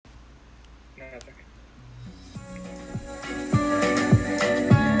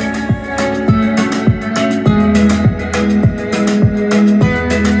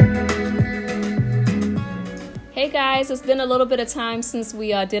it's been a little bit of time since we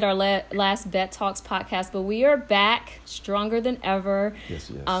did our last Vet Talks podcast, but we are back stronger than ever. Yes.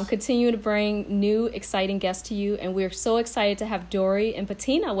 Continue to bring new, exciting guests to you, and we're so excited to have Dory and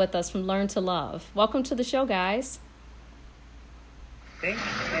Patina with us from Learn to Love. Welcome to the show, guys. Thank you.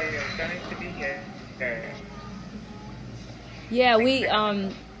 It's nice to be here.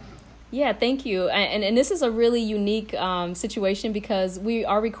 Yeah, thank you. And this is a really unique situation because we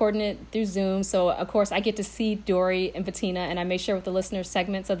are recording it through Zoom. So, of course, I get to see Dory and Patina, and I may share with the listeners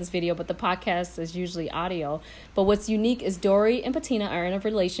segments of this video, but the podcast is usually audio. But what's unique is Dory and Patina are in a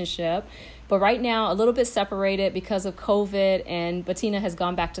relationship, but right now a little bit separated because of COVID, and Patina has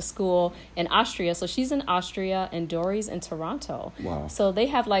gone back to school in Austria. So she's in Austria and Dory's in Toronto. Wow. So they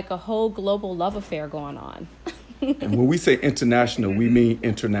have like a whole global love affair going on. And when we say international, we mean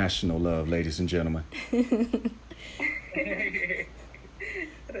international love, ladies and gentlemen.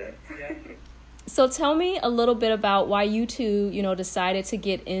 So tell me a little bit about why you two, decided to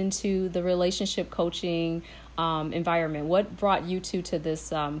get into the relationship coaching environment. What brought you two to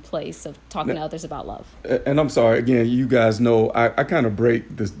this place of talking to others about love? And I'm sorry, again, you guys know I kind of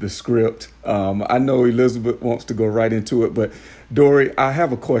break the script. I know Elizabeth wants to go right into it, but Dory, I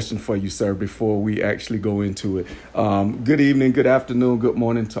have a question for you, sir, before we actually go into it. Good evening, good afternoon, good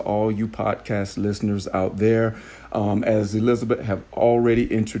morning to all you podcast listeners out there. As Elizabeth have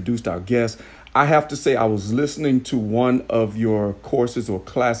already introduced our guest, I have to say I was listening to one of your courses or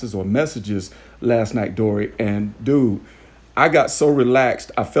classes or messages last night, Dory, and dude, I got so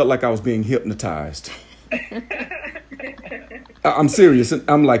relaxed, I felt like I was being hypnotized. I'm serious.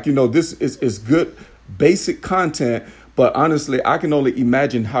 I'm like, this is good, basic content, but honestly, I can only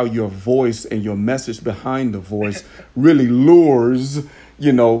imagine how your voice and your message behind the voice really lures,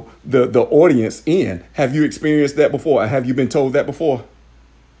 the audience in. Have you experienced that before? Have you been told that before?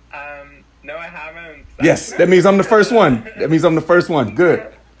 No, I haven't. Yes, that means I'm the first one.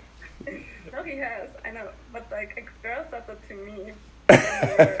 Good. No, he has. I know. But, a girl said that to me.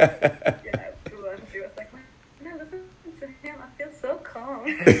 School, and she was like, when I listen to him, I feel so calm.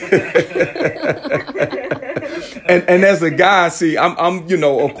 and as a guy, see, I'm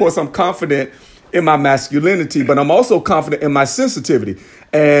of course, I'm confident in my masculinity, but I'm also confident in my sensitivity.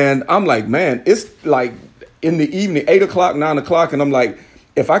 And I'm like, man, it's like in the evening, 8 o'clock, 9 o'clock, and I'm like,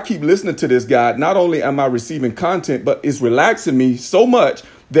 if I keep listening to this guy, not only am I receiving content, but it's relaxing me so much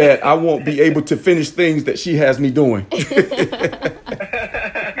that I won't be able to finish things that she has me doing.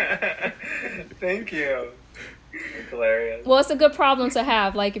 Thank you. It's hilarious. Well, it's a good problem to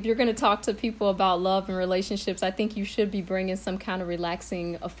have. Like, if you're going to talk to people about love and relationships, I think you should be bringing some kind of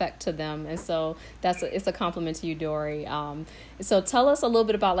relaxing effect to them. And so it's a compliment to you, Dory. So tell us a little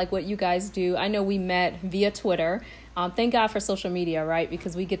bit about what you guys do. I know we met via Twitter. Thank God for social media, right?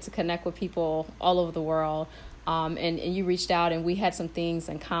 Because we get to connect with people all over the world. And you reached out and we had some things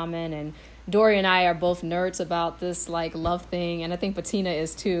in common. And Dory and I are both nerds about this love thing. And I think Patina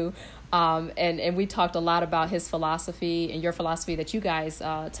is too. And we talked a lot about his philosophy and your philosophy that you guys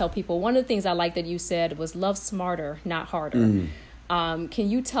tell people. One of the things I like that you said was love smarter, not harder. Can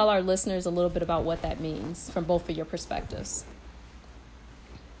you tell our listeners a little bit about what that means from both of your perspectives?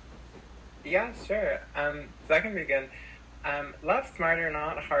 Yeah, sure. So I can begin. Love smarter,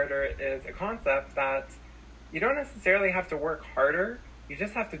 not harder is a concept that you don't necessarily have to work harder. You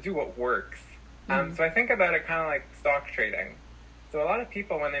just have to do what works. So I think about it kind of like stock trading. So a lot of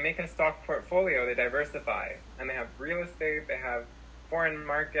people, when they make a stock portfolio, they diversify. And they have real estate, they have foreign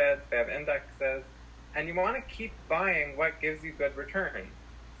markets, they have indexes. And you want to keep buying what gives you good returns.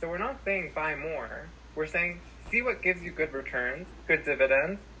 So we're not saying buy more. We're saying see what gives you good returns, good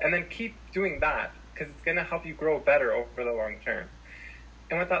dividends, and then keep doing that because it's going to help you grow better over the long term.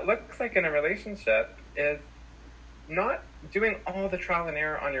 And what that looks like in a relationship is not doing all the trial and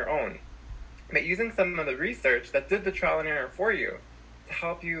error on your own, but using some of the research that did the trial and error for you to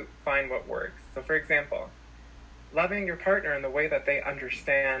help you find what works. So for example, loving your partner in the way that they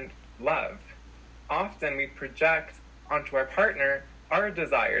understand love. Often we project onto our partner our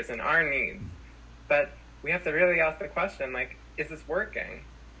desires and our needs, but we have to really ask the question, is this working?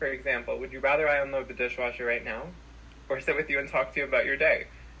 For example, would you rather I unload the dishwasher right now or sit with you and talk to you about your day?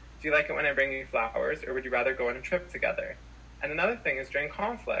 Do you like it when I bring you flowers, or would you rather go on a trip together? And another thing is during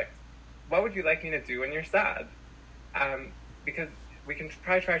conflict, what would you like me to do when you're sad? Because we can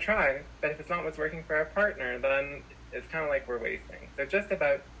try, but if it's not what's working for our partner, then it's kind of like we're wasting. So just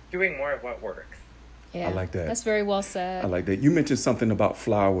about doing more of what works. Yeah, I like that. That's very well said. I like that. You mentioned something about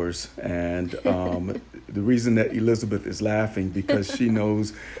flowers, and the reason that Elizabeth is laughing because she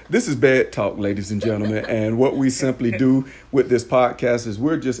knows this is bed talk, ladies and gentlemen. And what we simply do with this podcast is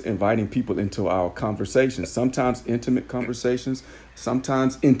we're just inviting people into our conversations, sometimes intimate conversations,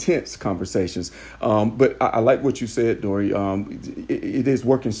 sometimes intense conversations. But I like what you said, Dory. It is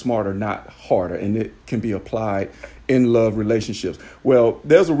working smarter, not harder, and it can be applied in love relationships. Well,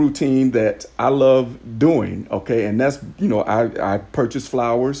 there's a routine that I love doing, okay, and that's, I purchase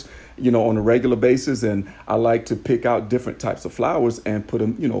flowers, on a regular basis, and I like to pick out different types of flowers and put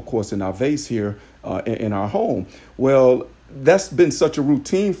them, of course, in our vase here in our home. Well, that's been such a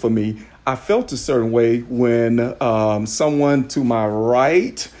routine for me. I felt a certain way when someone to my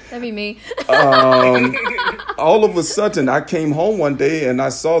right, that'd be me. All of a sudden, I came home one day and I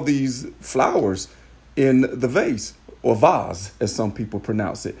saw these flowers in the vase, or vase, as some people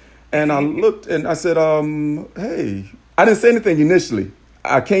pronounce it. And I looked and I said, hey, I didn't say anything initially.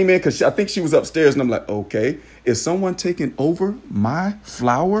 I came in because I think she was upstairs, and I'm like, okay, is someone taking over my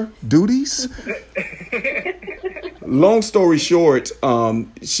flower duties? Long story short,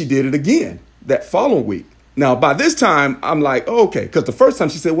 she did it again that following week. Now, by this time, I'm like, okay, because the first time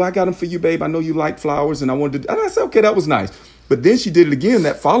she said, well, I got them for you, babe. I know you like flowers, and I wanted to, and I said, okay, that was nice. But then she did it again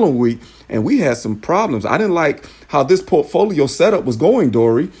that following week, and we had some problems. I didn't like how this portfolio setup was going,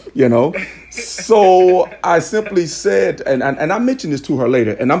 Dory, So I simply said, and I mentioned this to her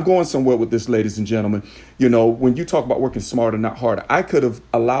later, and I'm going somewhere with this, ladies and gentlemen. When you talk about working smarter, not harder, I could have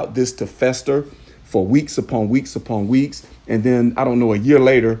allowed this to fester for weeks upon weeks upon weeks. And then, I don't know, a year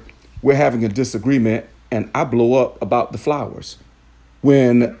later, we're having a disagreement, and I blow up about the flowers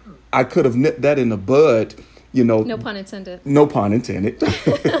when I could have nipped that in the bud. No pun intended. No pun intended.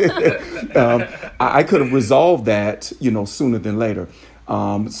 I could have resolved that, sooner than later.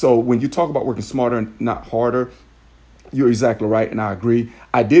 So when you talk about working smarter and not harder, you're exactly right. And I agree.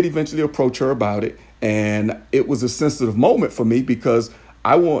 I did eventually approach her about it. And it was a sensitive moment for me because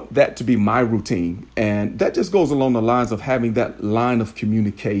I want that to be my routine. And that just goes along the lines of having that line of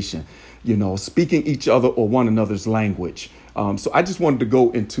communication, speaking each other or one another's language. So I just wanted to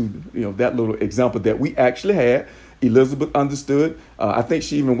go into, that little example that we actually had. Elizabeth understood. I think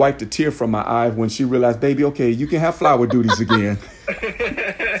she even wiped a tear from my eye when she realized, baby, okay, you can have flower duties again.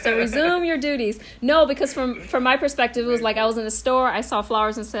 So resume your duties. No, because from my perspective, it was like I was in the store, I saw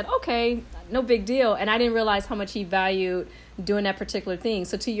flowers and said, okay, no big deal. And I didn't realize how much he valued doing that particular thing.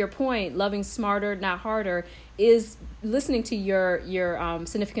 So to your point, loving smarter, not harder, is listening to your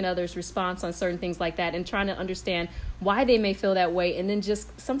significant other's response on certain things like that and trying to understand why they may feel that way, and then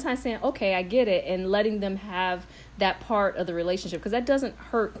just sometimes saying, okay, I get it, and letting them have that part of the relationship, because that doesn't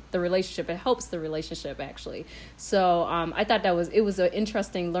hurt the relationship, it helps the relationship actually. So I thought it was an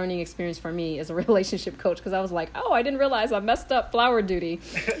interesting learning experience for me as a relationship coach, because I was like, oh, I didn't realize I messed up flower duty.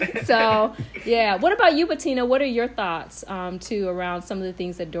 So yeah, what about you, Bettina? What are your thoughts too around some of the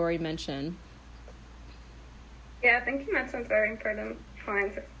things that Dory mentioned? Yeah, I think you mentioned very important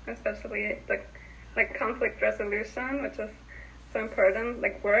points, especially like conflict resolution, which is so important.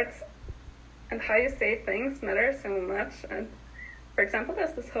 Like words and how you say things matter so much. And for example,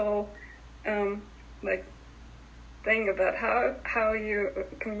 there's this whole thing about how you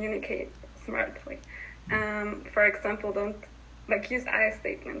communicate smartly. For example, don't use I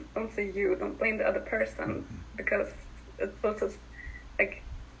statements. Don't say you. Don't blame the other person, because it will just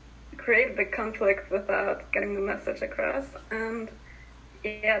create the conflict without getting the message across. And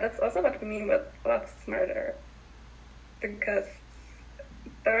yeah, that's also what we mean with love smarter, because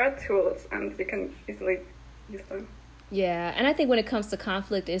there are tools and you can easily use them. Yeah, and I think when it comes to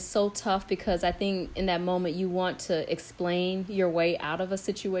conflict, it's so tough, because I think in that moment you want to explain your way out of a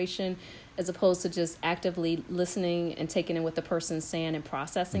situation as opposed to just actively listening and taking in what the person's saying and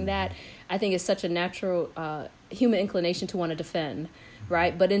processing that. I think it's such a natural human inclination to want to defend,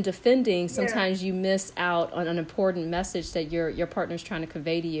 right? But in defending, sometimes you miss out on an important message that your partner's trying to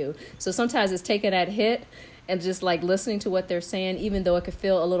convey to you. So sometimes it's taking that hit and just listening to what they're saying, even though it could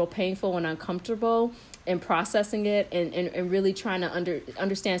feel a little painful and uncomfortable, and processing it and really trying to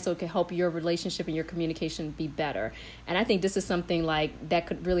understand so it can help your relationship and your communication be better. And I think this is something that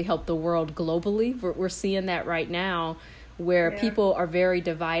could really help the world globally. We're seeing that right now, where people are very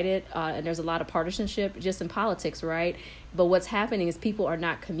divided and there's a lot of partisanship just in politics, right? But what's happening is people are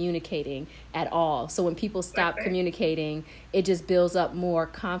not communicating at all. So when people stop communicating, it just builds up more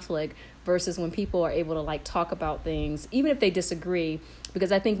conflict, versus when people are able to talk about things, even if they disagree.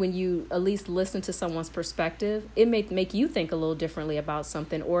 Because I think when you at least listen to someone's perspective, it may make you think a little differently about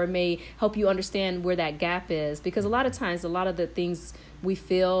something, or it may help you understand where that gap is. Because a lot of times, a lot of the things we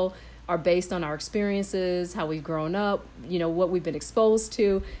feel are based on our experiences, how we've grown up, what we've been exposed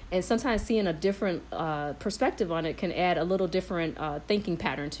to. And sometimes seeing a different perspective on it can add a little different thinking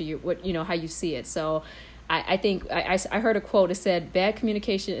pattern to you, how you see it. So I think I heard a quote that said, bad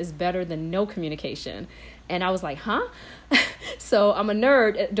communication is better than no communication. And I was like, huh? So I'm a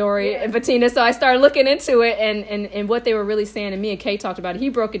nerd, Dory and Bettina. So I started looking into it and what they were really saying. And me and Kay talked about it. He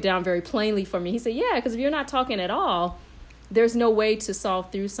broke it down very plainly for me. He said, yeah, because if you're not talking at all, there's no way to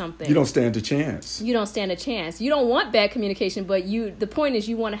solve through something. You don't stand a chance. You don't stand a chance. You don't want bad communication, but the point is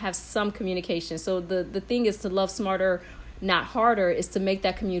you want to have some communication. So the thing is to love smarter, not harder, is to make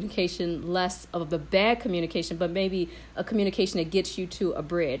that communication less of the bad communication, but maybe a communication that gets you to a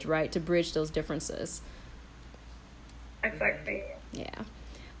bridge, right? To bridge those differences. Exactly. Yeah.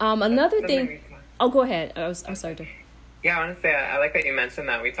 Another thing. Oh, go ahead. I'm sorry. Yeah, I want to say I like that you mentioned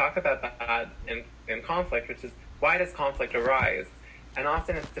that. We talk about that in conflict, which is why does conflict arise? And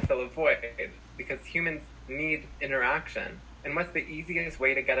often it's to fill a void because humans need interaction. And what's the easiest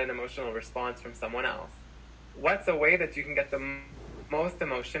way to get an emotional response from someone else? What's a way that you can get the most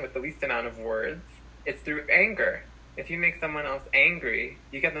emotion with the least amount of words? It's through anger. If you make someone else angry,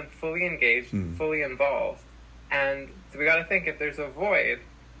 you get them fully engaged, fully involved. And so we got to think, if there's a void,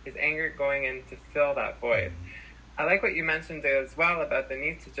 is anger going in to fill that void? I like what you mentioned as well about the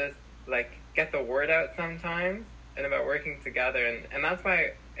need to just get the word out sometimes and about working together. And that's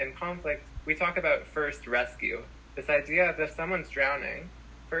why in conflict, we talk about first rescue. This idea of if someone's drowning,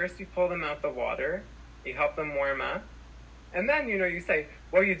 first you pull them out the water, you help them warm up. And then, you say,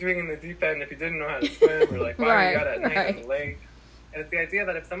 what are you doing in the deep end if you didn't know how to swim? Or why are you out at night in the lake? And it's the idea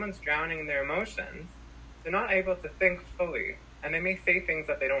that if someone's drowning in their emotions, they're not able to think fully, and they may say things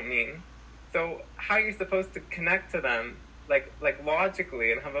that they don't mean. So how are you supposed to connect to them,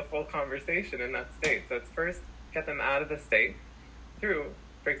 logically, and have a full conversation in that state? So it's first get them out of the state through,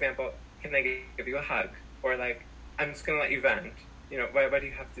 for example, can they give you a hug? Or I'm just going to let you vent. What do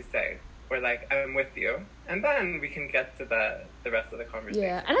you have to say? Or I'm with you. And then we can get to the rest of the conversation.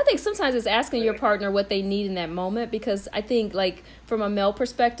 Yeah, and I think sometimes it's asking your partner what they need in that moment, because I think from a male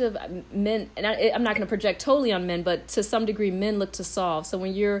perspective, men, and I'm not going to project totally on men, but to some degree men look to solve. So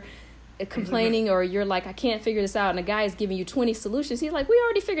when you're complaining or you're like, I can't figure this out, and a guy is giving you 20 solutions, he's like, we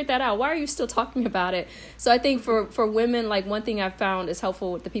already figured that out, why are you still talking about it? So I think for women, one thing I've found is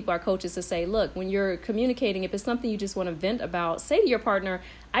helpful with the people, our coaches, to say, look, when you're communicating, if it's something you just want to vent about, say to your partner,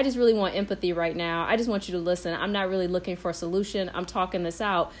 I just really want empathy right now. I just want you to listen. I'm not really looking for a solution. I'm talking this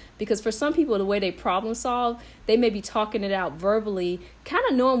out. Because for some people, the way they problem solve, they may be talking it out verbally, kind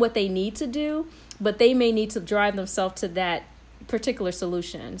of knowing what they need to do, but they may need to drive themselves to that particular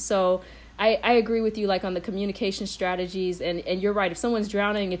solution. So I agree with you on the communication strategies, and you're right. If someone's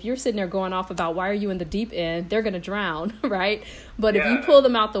drowning, if you're sitting there going off about why are you in the deep end, they're going to drown, right? But if you pull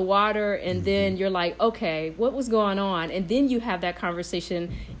them out the water and then you're like, okay, what was going on? And then you have that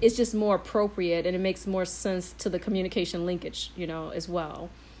conversation, it's just more appropriate and it makes more sense to the communication linkage, as well.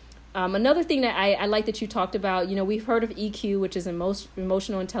 Another thing that I like that you talked about, we've heard of EQ, which is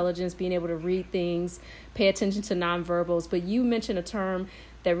emotional intelligence, being able to read things, pay attention to nonverbals. But you mentioned a term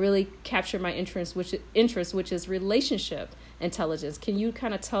that really captured my interest, which is relationship intelligence. Can you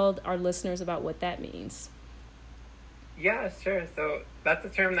kind of tell our listeners about what that means? Yeah, sure. So that's a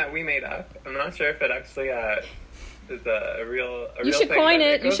term that we made up. I'm not sure if it actually is a real You should coin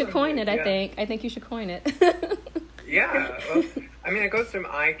it. You should coin it, I think. I think you should coin it. Yeah. Well, it goes from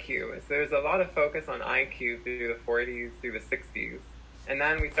IQ. So there's a lot of focus on IQ through the 40s, through the 60s. And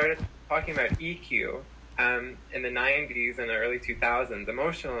then we started talking about EQ in the 90s and the early 2000s,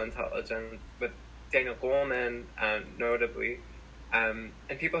 emotional intelligence, with Daniel Goleman, notably. And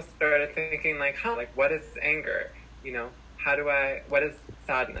people started thinking, what is anger? What is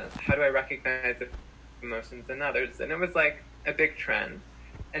sadness? How do I recognize the emotions in others? And it was a big trend.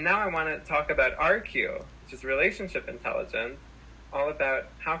 And now I want to talk about RQ, which is relationship intelligence, all about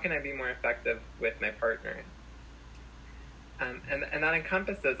how can I be more effective with my partner. And that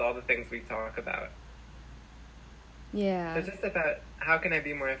encompasses all the things we talk about. Yeah. So just about how can I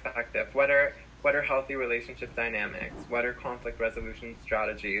be more effective? What are healthy relationship dynamics? What are conflict resolution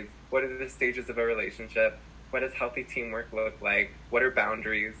strategies? What are the stages of a relationship? What does healthy teamwork look like? What are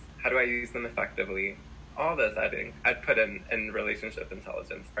boundaries? How do I use them effectively? All this, I think, I'd put in relationship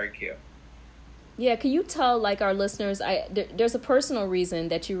intelligence, RQ. Yeah, can you tell our listeners, there's a personal reason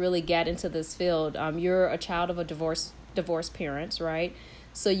that you really get into this field. You're a child of a divorced parents, right?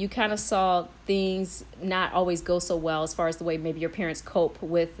 So you kind of saw things not always go so well as far as the way maybe your parents cope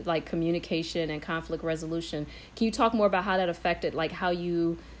with communication and conflict resolution. Can you talk more about how that affected how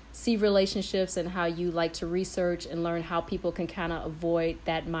you see relationships and how you like to research and learn how people can kind of avoid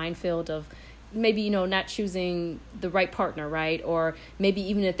that minefield of maybe, not choosing the right partner, right? Or maybe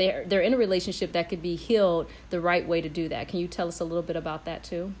even if they're in a relationship that could be healed, the right way to do that. Can you tell us a little bit about that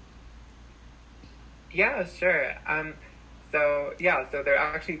too? Yeah, sure. So there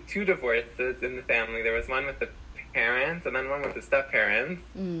are actually 2 divorces in the family. There was one with the parents and then one with the step-parents.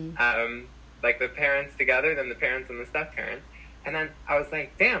 Like the parents together, then the parents and the step-parents. And then I was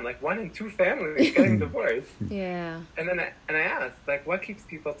like, damn, like 1 in 2 families getting divorced. Yeah. And then I asked, like, what keeps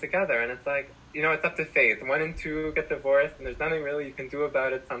people together? And it's like, it's up to fate. 1 in 2 get divorced, and there's nothing really you can do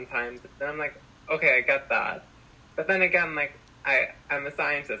about it sometimes. And I'm like, okay, I get that. But then again, like, I'm a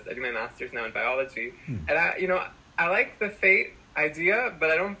scientist. I do my master's now in biology. And I like the fate idea, but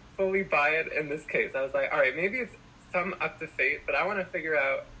I don't fully buy it in this case. I was like, all right, maybe it's some up to fate, but I want to figure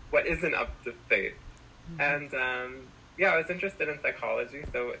out what isn't up to fate. And, I was interested in psychology,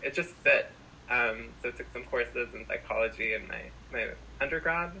 so it just fit. So I took some courses in psychology in my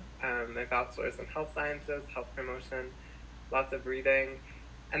undergrad, my bachelor's in health sciences, health promotion, lots of reading.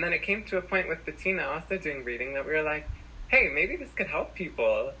 And then it came to a point with Bettina also doing reading that we were like, hey, maybe this could help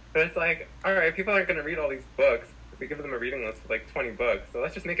people. But it's like, all right, people aren't going to read all these books if we give them a reading list of like 20 books. So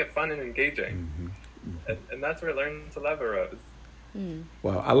let's just make it fun and engaging. And that's where Learn to Love arose.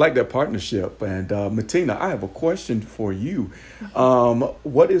 Well, I like that partnership. And Martina, I have a question for you.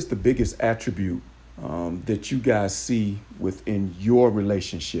 What is the biggest attribute that you guys see within your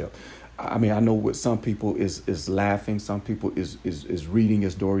relationship? I mean, I know what some people is laughing, some people is reading,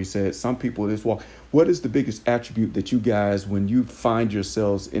 as Dory said, some people is walk. What is the biggest attribute that you guys, when you find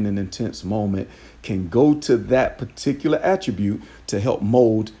yourselves in an intense moment, can go to that particular attribute to help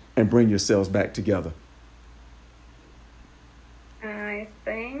mold and bring yourselves back together? I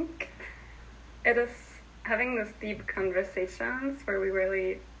think it is having these deep conversations where we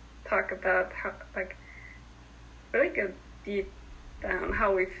really talk about how, like, really get deep down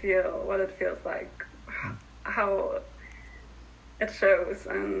how we feel, what it feels like, how it shows,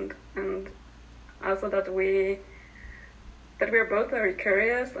 and also that we're both very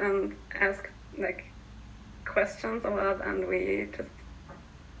curious and ask like questions a lot, and we just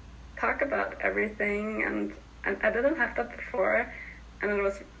talk about everything. And I didn't have that before,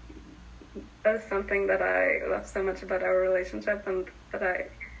 and that is something that I love so much about our relationship, and that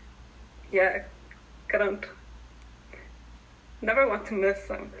I never want to miss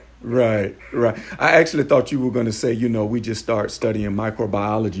something. Right. I actually thought you were going to say, we just start studying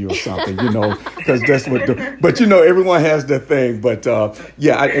microbiology or something, because that's what. But everyone has their thing. But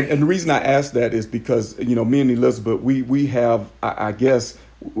and the reason I asked that is because me and Elizabeth, we have, I guess,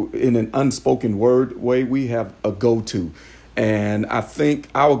 in an unspoken word way, we have a go-to, and I think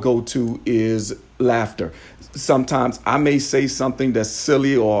our go-to is laughter. Sometimes I may say something that's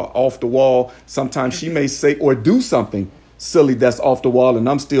silly or off the wall. Sometimes she may say or do something silly that's off the wall, and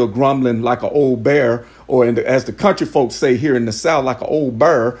I'm still grumbling like an old bear, or as the country folks say here in the South, like an old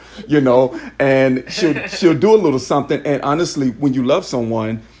burr, and she'll do a little something. And honestly, when you love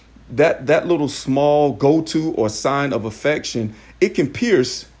someone, that little small go-to or sign of affection, it can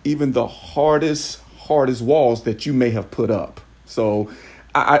pierce even the hardest walls that you may have put up. So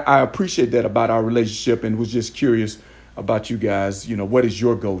I appreciate that about our relationship, and was just curious about you guys. What is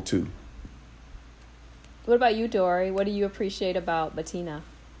your go-to? What about you, Dory? What do you appreciate about Bettina?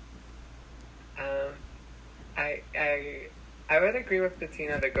 I would agree with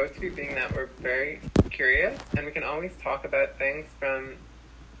Bettina, the go-to being that we're very curious, and we can always talk about things from,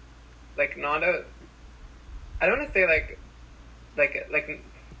 like, not a, I don't want to say like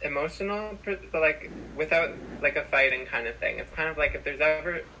emotional, but like without like a fighting kind of thing. It's kind of like if there's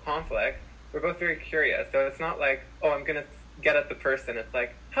ever conflict, we're both very curious. So it's not like, oh, I'm gonna get at the person. It's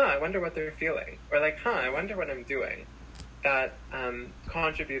like, I wonder what they're feeling, or like, I wonder what I'm doing that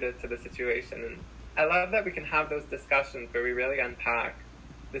contributed to the situation. And I love that we can have those discussions where we really unpack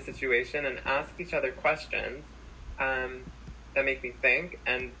the situation and ask each other questions that make me think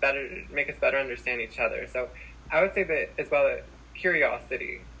and make us better understand each other. So I would say that as well,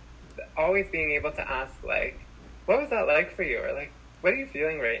 curiosity, always being able to ask, like, what was that like for you, or like, what are you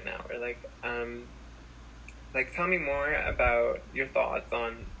feeling right now, or like tell me more about your thoughts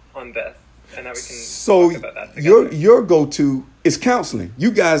on this, and that we can talk about that together. Your go-to is counseling.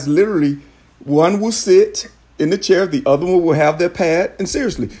 You guys literally, one will sit in the chair, the other one will have their pad, and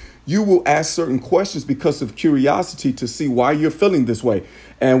seriously, you will ask certain questions because of curiosity to see why you're feeling this way.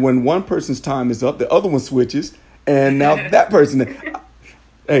 And when one person's time is up, the other one switches, and now that person,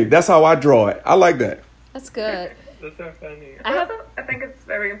 hey, that's how I draw it. I like that. That's good. That's so funny. I think it's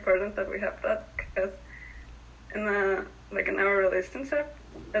very important that we have that, because in our relationship,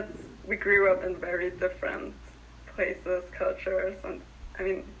 we grew up in very different places, cultures, and I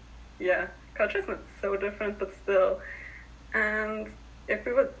mean, yeah, culture's not so different, but still. And if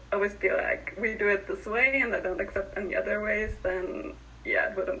we would always be like, we do it this way and I don't accept any other ways, then yeah,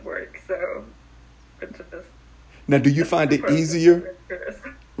 it wouldn't work. So it's just now, do you find it easier?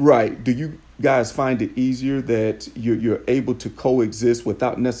 Right. Do you guys find it easier that you're able to coexist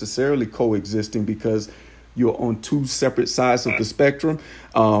without necessarily coexisting because you're on two separate sides of the spectrum?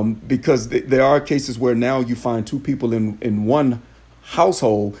 Because there are cases where now you find two people in one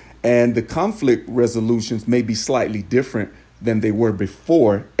household and the conflict resolutions may be slightly different than they were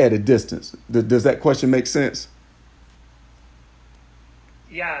before at a distance. Does that question make sense?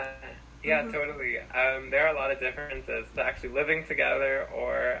 Yeah, totally. There are a lot of differences to actually living together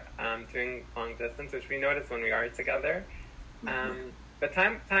or doing long distance, which we notice when we are together. But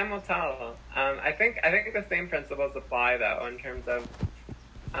time will tell. I think the same principles apply though in terms of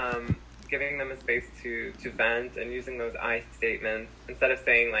giving them a space to vent and using those I statements instead of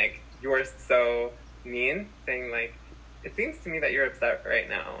saying like you're so mean, saying like it seems to me that you're upset right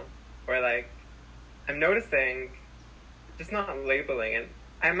now, or like I'm noticing, just not labeling. And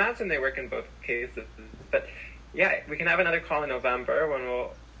I imagine they work in both cases, but yeah, we can have another call in November when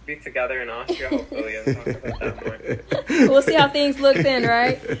we'll be together in Austria, hopefully, and talk about that more. We'll see how things look then,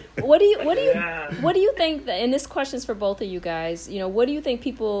 right? What do you think that, and this question is for both of you guys, what do you think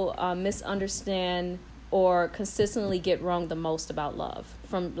people misunderstand or consistently get wrong the most about love?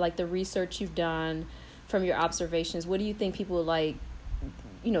 From like the research you've done, from your observations, what do you think people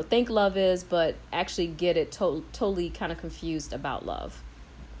think love is, but actually get it totally kind of confused about love?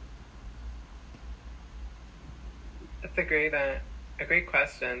 That's a great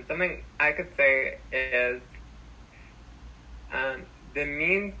question. Something I could say is the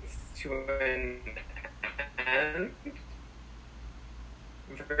means to an end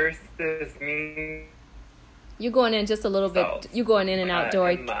versus means. You're going in just a little bit. You're going in and out,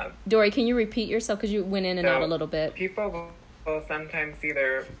 Dory. Dory, can you repeat yourself? Because you went in and out a little bit. People will sometimes see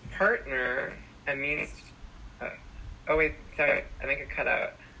their partner a means. Oh, wait, sorry. I think it cut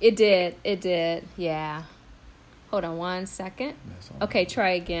out. It did. Yeah. Hold on 1 second. Okay, try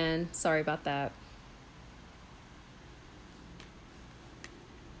again. Sorry about that.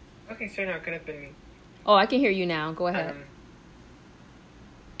 Okay, sure. No, it could have been me. Oh, I can hear you now. Go ahead.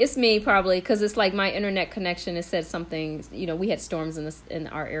 It's me probably because it's like my internet connection. It said something. We had storms in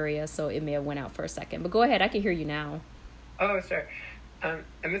our area, so it may have went out for a second. But go ahead. I can hear you now. Oh, sure.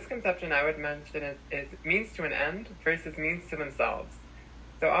 A misconception I would mention is means to an end versus means to themselves.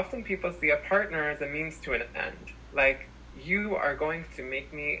 So often people see a partner as a means to an end. Like, you are going to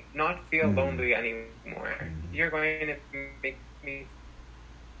make me not feel lonely anymore. You're going to make me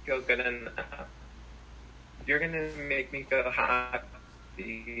feel good enough. You're going to make me feel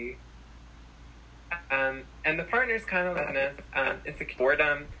happy. And the partner's kind of like this insecure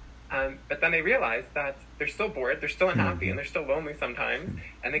boredom. But then they realize that they're still bored, they're still unhappy, and they're still lonely sometimes.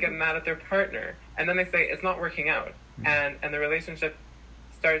 And they get mad at their partner. And then they say, it's not working out. And the relationship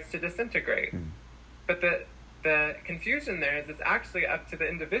starts to disintegrate. But the confusion there is it's actually up to the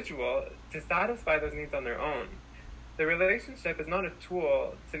individual to satisfy those needs on their own. The relationship is not a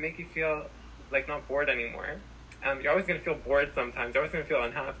tool to make you feel like not bored anymore. You're always going to feel bored sometimes. You're always going to feel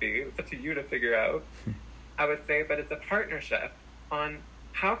unhappy. It's up to you to figure out, I would say. But it's a partnership on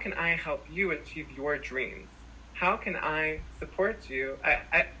how can I help you achieve your dreams? How can I support you?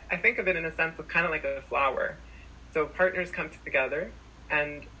 I think of it in a sense of kind of like a flower. So partners come together,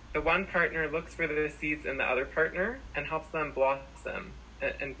 and the one partner looks for the seeds in the other partner and helps them blossom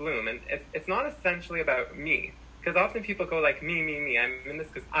and bloom. And it's not essentially about me, because often people go like, me, I'm in this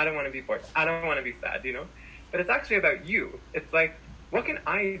because I don't want to be bored. I don't want to be sad, But it's actually about you. It's like, what can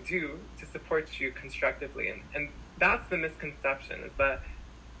I do to support you constructively? And that's the misconception,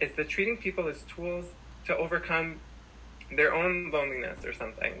 is that treating people as tools to overcome their own loneliness or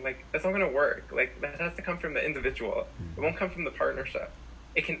something. Like, that's not going to work. Like, that has to come from the individual. It won't come from the partnership.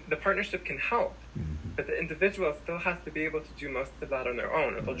 The partnership can help, but the individual still has to be able to do most of that on their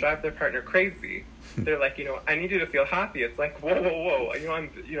own. If they'll drive their partner crazy, they're like, I need you to feel happy. It's like, whoa,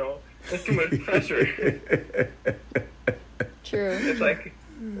 there's too much pressure. True. It's like,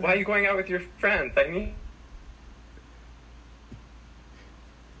 why are you going out with your friends? I need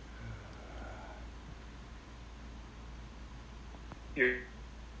you.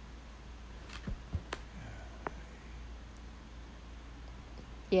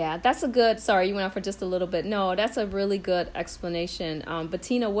 Yeah, that's a good. Sorry, you went out for just a little bit. No, that's a really good explanation.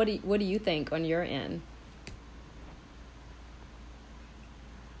 Bettina, what do you think on your end?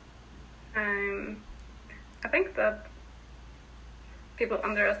 I think that people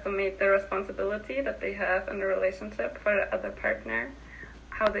underestimate the responsibility that they have in the relationship for the other partner,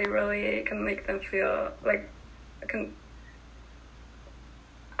 how they really can make them feel like,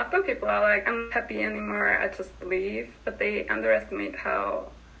 often people are like, I'm not happy anymore, I just leave, but they underestimate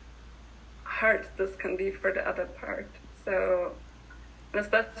how hard this can be for the other part. So,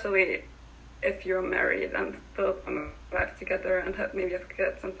 especially if you're married and build a life together and maybe have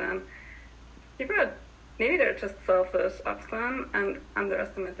kids, and then people are, maybe they're just selfish often and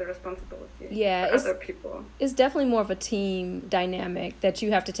underestimate the responsibility for other people. It's definitely more of a team dynamic that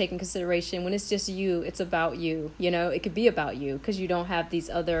you have to take in consideration. When it's just you, it's about you. You know, it could be about you because you don't have these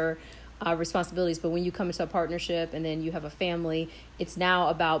other responsibilities. But when you come into a partnership and then you have a family, it's now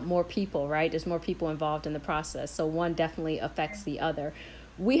about more people, right? There's more people involved in the process. So one definitely affects the other.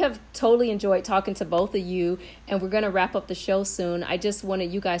 We have totally enjoyed talking to both of you, and we're going to wrap up the show soon. I just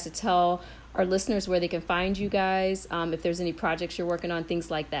wanted you guys to tell our listeners where they can find you guys, if there's any projects you're working on,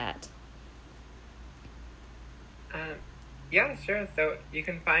 things like that. Yeah, sure. So you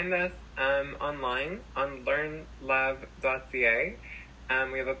can find us online on learnlove.ca.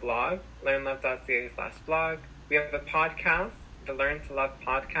 We have a blog, learnlove.ca/blog. We have a podcast, the Learn to Love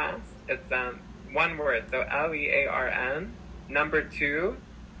podcast. It's one word, so LEARN, number 2,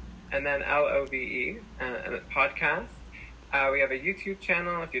 and then LOVE, and it's podcast. We have a YouTube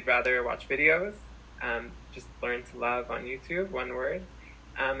channel if you'd rather watch videos. Just Learn to Love on YouTube, one word.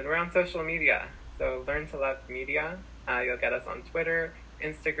 And we're on social media. So Learn to Love Media. You'll get us on Twitter,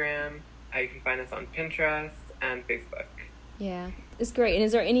 Instagram. You can find us on Pinterest and Facebook. Yeah, it's great. And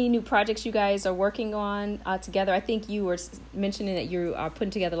is there any new projects you guys are working on together? I think you were mentioning that you are putting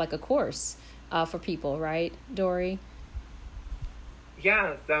together like a course for people, right, Dory?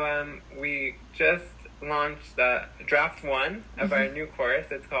 Yeah, so we just launched draft 1 of our new course.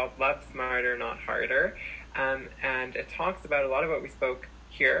 It's called Love Smarter, Not Harder. And it talks about a lot of what we spoke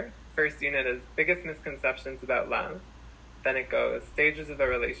here. First unit is biggest misconceptions about love. Then it goes stages of a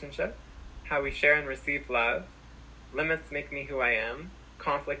relationship, how we share and receive love, limits make me who I am,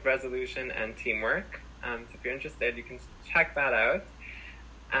 conflict resolution, and teamwork. So if you're interested, you can check that out.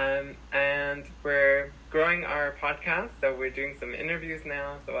 And we're growing our podcast, so we're doing some interviews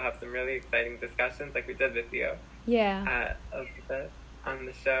now, so we'll have some really exciting discussions like we did with you. Yeah. Elizabeth on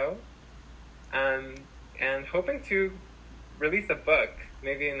the show. And hoping to release a book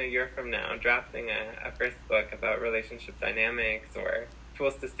maybe in a year from now, drafting a first book about relationship dynamics or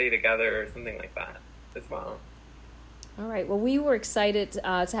tools to stay together or something like that as well. All right. Well, we were excited to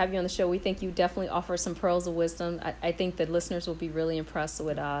have you on the show. We think you definitely offer some pearls of wisdom. I think that listeners will be really impressed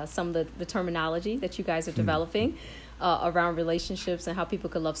with some of the terminology that you guys are developing around relationships and how people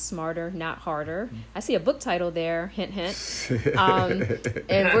could love smarter, not harder. I see a book title there, hint, hint.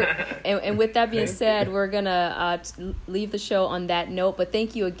 And with that being said, we're going to leave the show on that note. But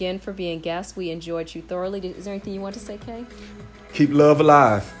thank you again for being guests. We enjoyed you thoroughly. Is there anything you want to say, Kay? Keep love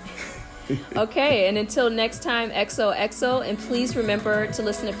alive. Okay, and until next time, XOXO, and please remember to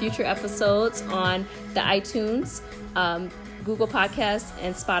listen to future episodes on the iTunes, Google Podcasts,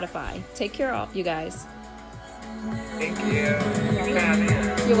 and Spotify. Take care, all you guys. Thank you. Thanks for having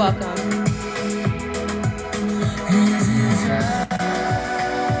us. You're welcome.